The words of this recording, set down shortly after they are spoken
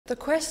the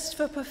quest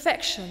for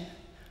perfection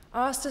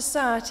our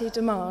society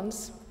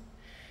demands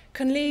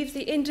can leave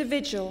the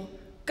individual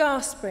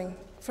gasping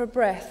for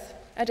breath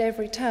at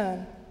every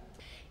turn.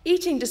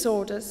 Eating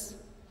disorders,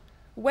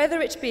 whether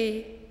it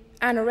be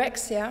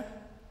anorexia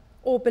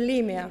or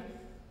bulimia,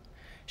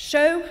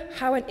 show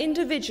how an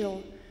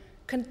individual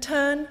can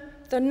turn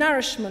the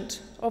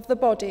nourishment of the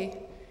body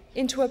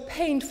into a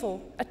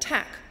painful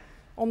attack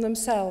on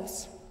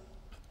themselves.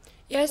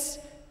 Yes,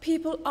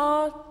 people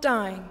are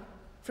dying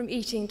from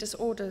eating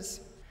disorders,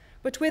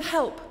 but with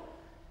help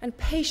and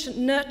patient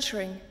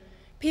nurturing,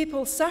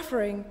 people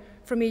suffering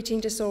from eating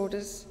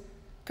disorders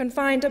can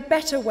find a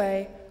better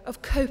way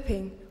of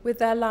coping with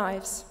their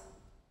lives.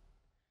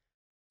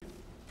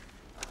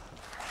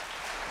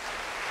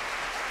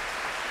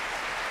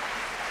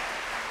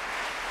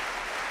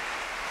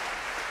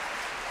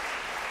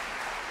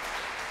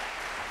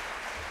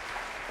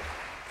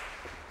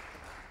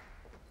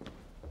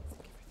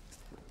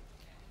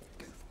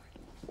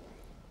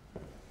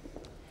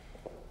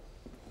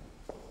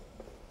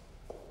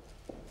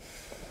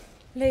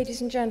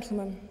 Ladies and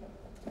gentlemen,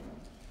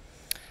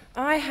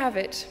 I have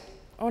it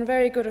on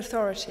very good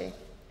authority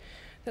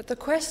that the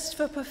quest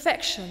for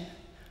perfection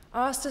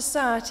our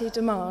society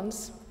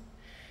demands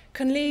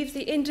can leave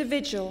the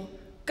individual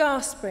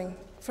gasping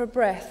for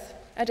breath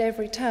at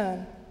every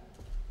turn.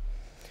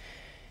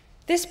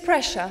 This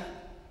pressure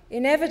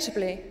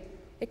inevitably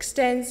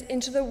extends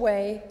into the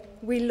way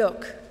we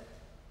look.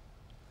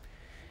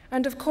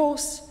 And of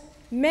course,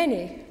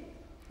 many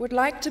would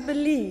like to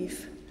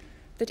believe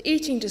that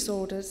eating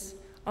disorders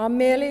are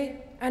merely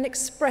an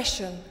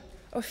expression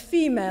of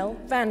female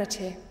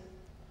vanity,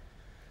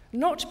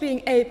 not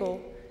being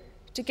able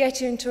to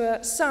get into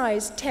a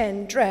size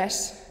 10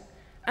 dress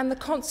and the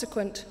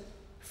consequent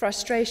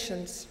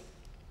frustrations.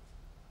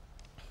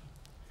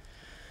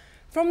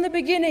 From the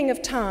beginning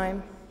of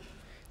time,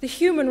 the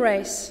human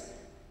race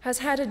has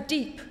had a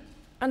deep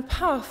and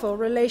powerful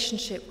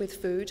relationship with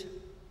food.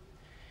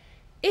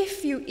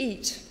 If you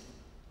eat,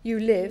 you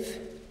live.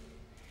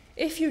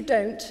 If you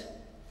don't,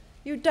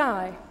 you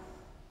die.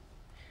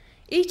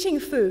 Eating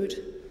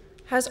food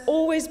has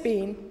always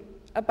been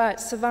about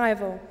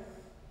survival,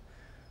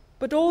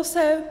 but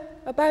also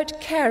about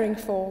caring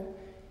for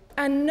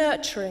and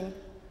nurturing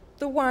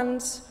the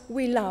ones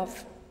we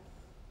love.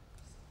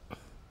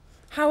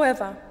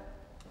 However,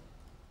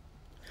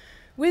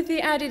 with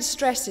the added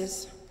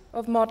stresses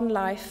of modern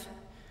life,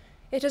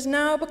 it has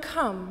now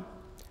become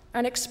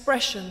an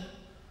expression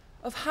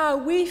of how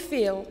we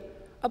feel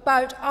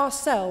about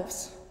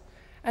ourselves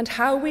and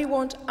how we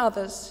want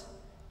others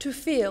to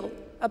feel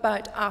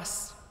about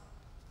us.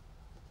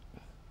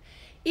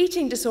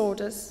 Eating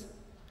disorders,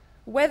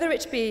 whether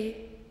it be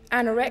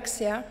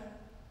anorexia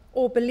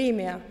or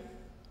bulimia,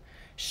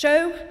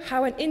 show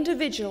how an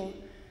individual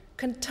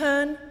can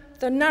turn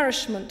the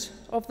nourishment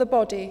of the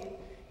body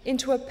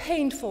into a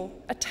painful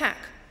attack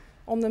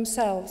on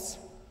themselves.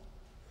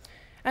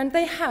 And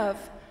they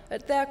have,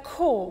 at their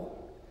core,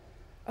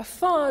 a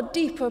far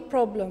deeper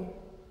problem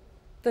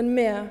than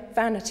mere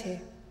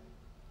vanity.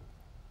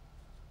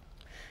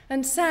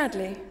 And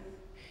sadly,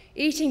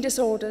 eating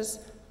disorders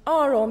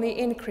are on the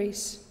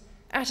increase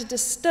at a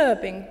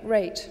disturbing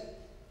rate,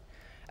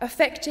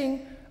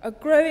 affecting a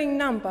growing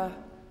number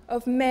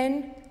of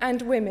men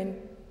and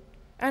women,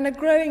 and a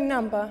growing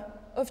number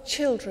of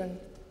children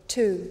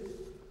too.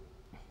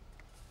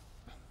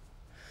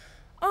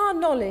 Our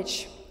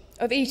knowledge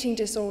of eating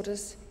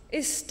disorders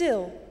is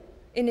still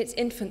in its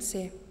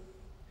infancy,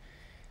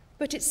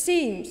 but it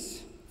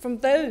seems, from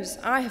those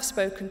I have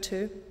spoken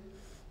to,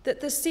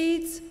 that the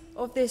seeds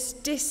of this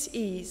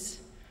dis-ease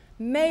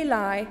may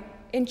lie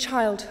in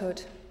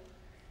childhood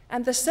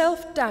and the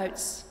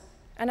self-doubts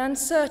and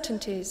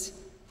uncertainties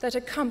that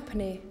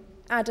accompany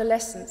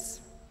adolescence.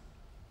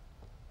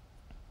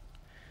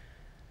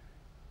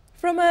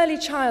 From early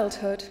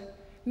childhood,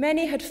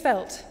 many had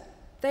felt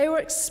they were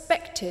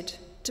expected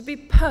to be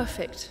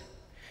perfect,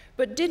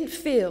 but didn't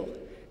feel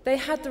they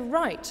had the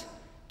right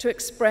to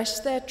express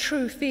their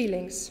true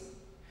feelings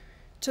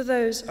to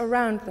those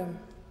around them.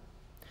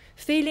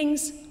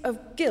 Feelings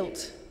of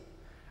guilt,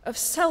 of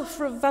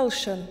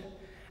self-revulsion,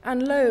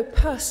 and low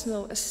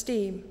personal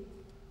esteem,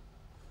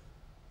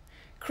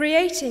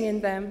 creating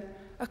in them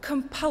a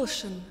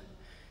compulsion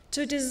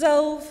to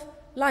dissolve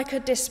like a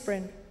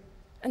disprin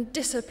and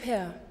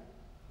disappear.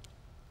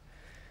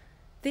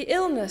 The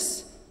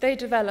illness they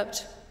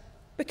developed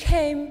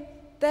became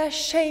their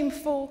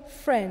shameful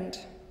friend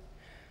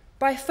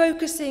by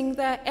focusing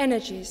their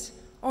energies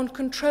on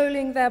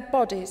controlling their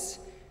bodies.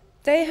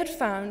 They had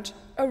found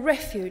a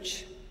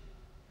refuge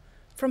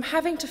from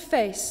having to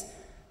face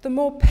the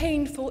more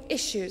painful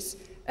issues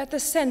at the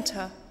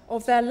center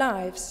of their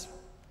lives.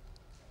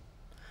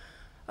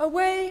 A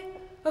way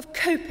of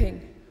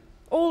coping,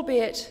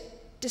 albeit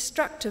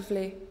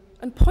destructively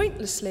and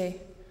pointlessly,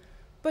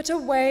 but a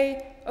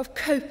way of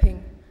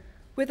coping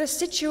with a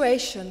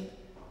situation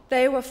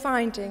they were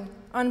finding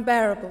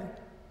unbearable.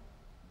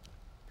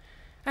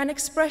 An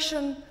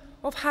expression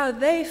of how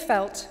they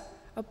felt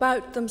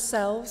about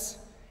themselves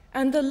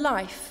and the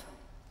life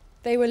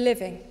they were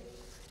living.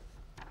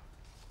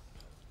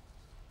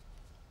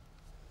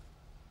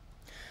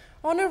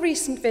 On a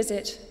recent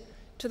visit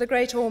to the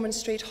Great Ormond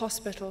Street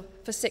Hospital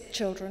for Sick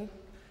Children,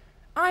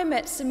 I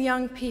met some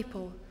young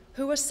people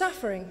who were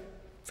suffering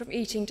from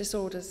eating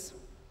disorders.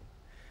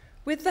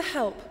 With the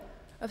help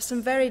of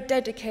some very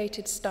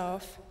dedicated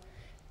staff,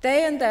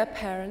 they and their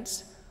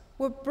parents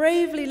were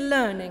bravely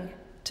learning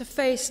to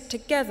face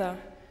together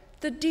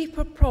the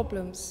deeper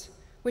problems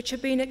which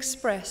had been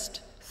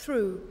expressed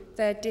through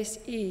their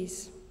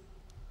dis-ease.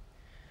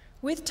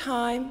 With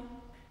time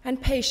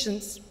and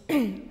patience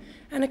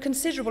and a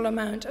considerable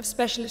amount of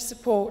specialist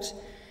support,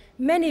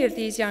 many of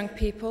these young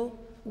people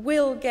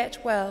will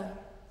get well.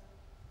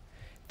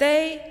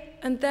 They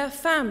and their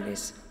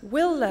families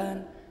will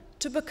learn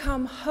to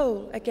become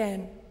whole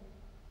again.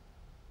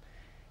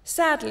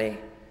 Sadly,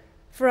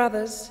 for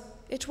others,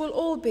 it will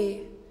all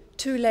be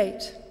too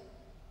late.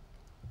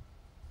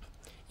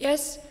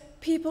 Yes,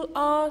 people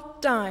are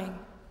dying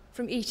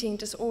from eating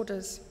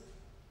disorders.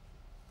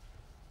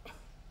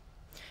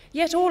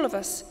 Yet all of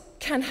us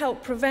can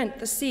help prevent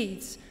the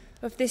seeds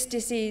of this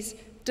disease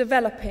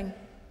developing.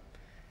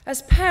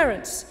 As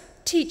parents,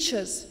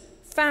 teachers,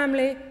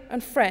 family,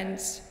 and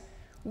friends,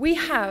 we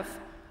have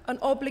an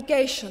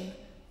obligation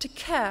to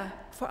care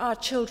for our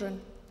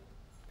children,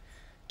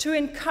 to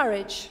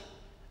encourage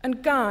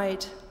and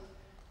guide,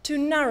 to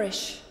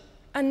nourish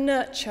and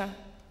nurture,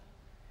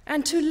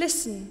 and to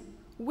listen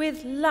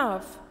with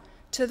love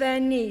to their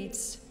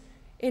needs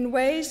in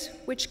ways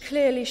which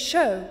clearly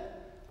show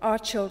our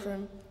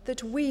children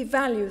that we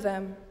value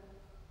them.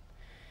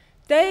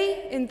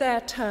 They, in their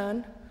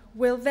turn,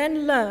 will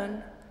then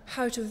learn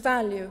how to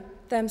value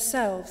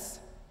themselves.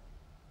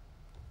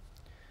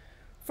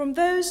 From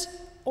those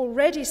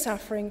already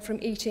suffering from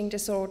eating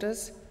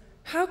disorders,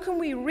 how can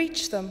we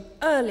reach them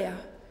earlier,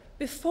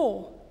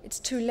 before it's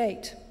too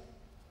late?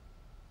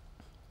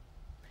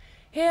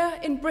 Here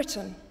in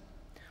Britain,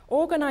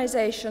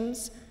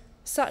 organisations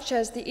such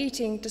as the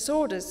Eating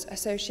Disorders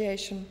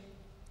Association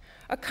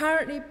are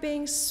currently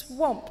being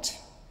swamped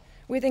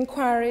with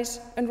inquiries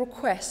and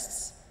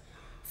requests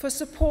for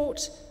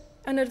support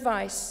and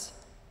advice.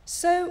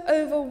 So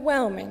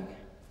overwhelming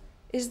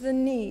is the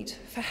need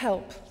for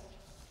help.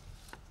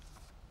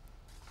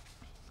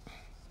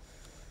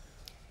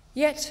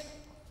 Yet,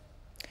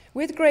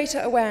 with greater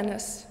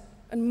awareness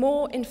and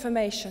more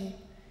information,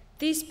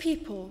 these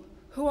people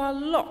who are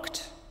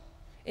locked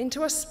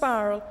into a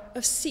spiral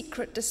of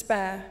secret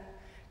despair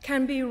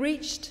can be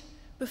reached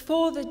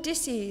before the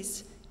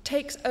disease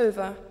takes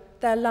over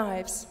their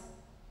lives.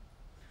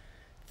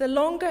 The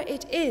longer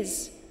it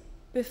is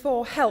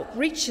before help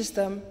reaches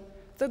them,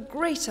 the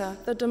greater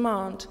the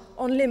demand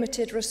on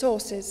limited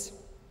resources,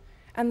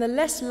 and the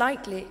less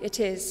likely it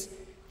is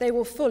they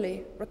will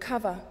fully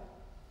recover.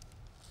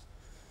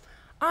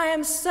 I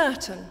am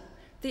certain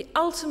the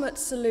ultimate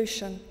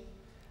solution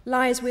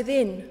lies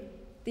within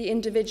the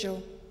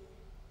individual,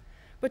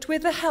 but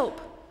with the help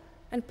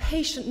and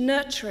patient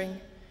nurturing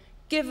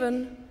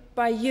given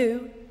by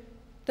you,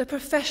 the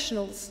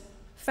professionals,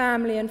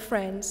 family and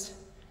friends,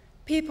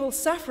 people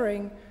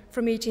suffering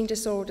from eating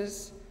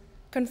disorders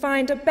can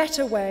find a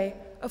better way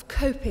of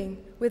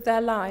coping with their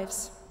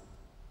lives.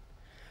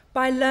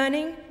 By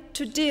learning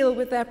to deal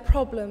with their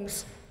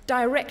problems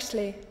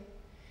directly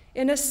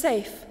in a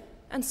safe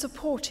and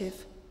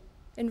supportive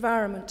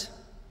environment.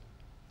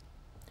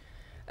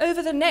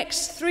 Over the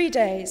next 3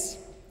 days,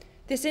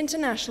 this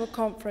international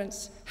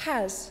conference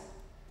has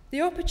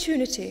the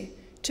opportunity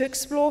to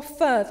explore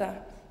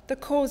further the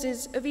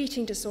causes of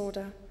eating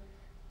disorder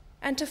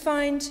and to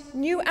find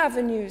new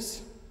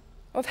avenues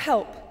of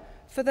help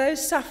for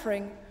those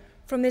suffering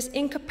from this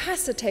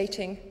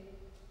incapacitating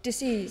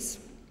disease.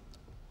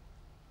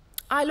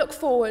 I look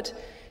forward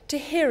to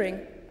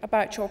hearing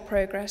about your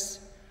progress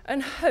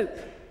and hope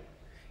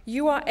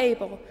you are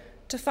able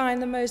to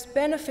find the most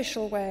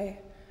beneficial way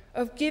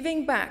of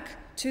giving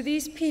back to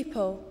these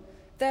people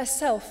their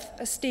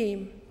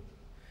self-esteem,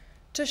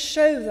 to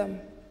show them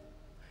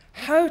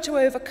how to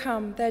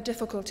overcome their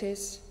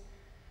difficulties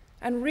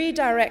and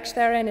redirect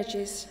their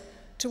energies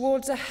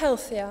towards a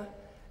healthier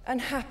and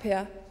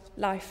happier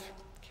life.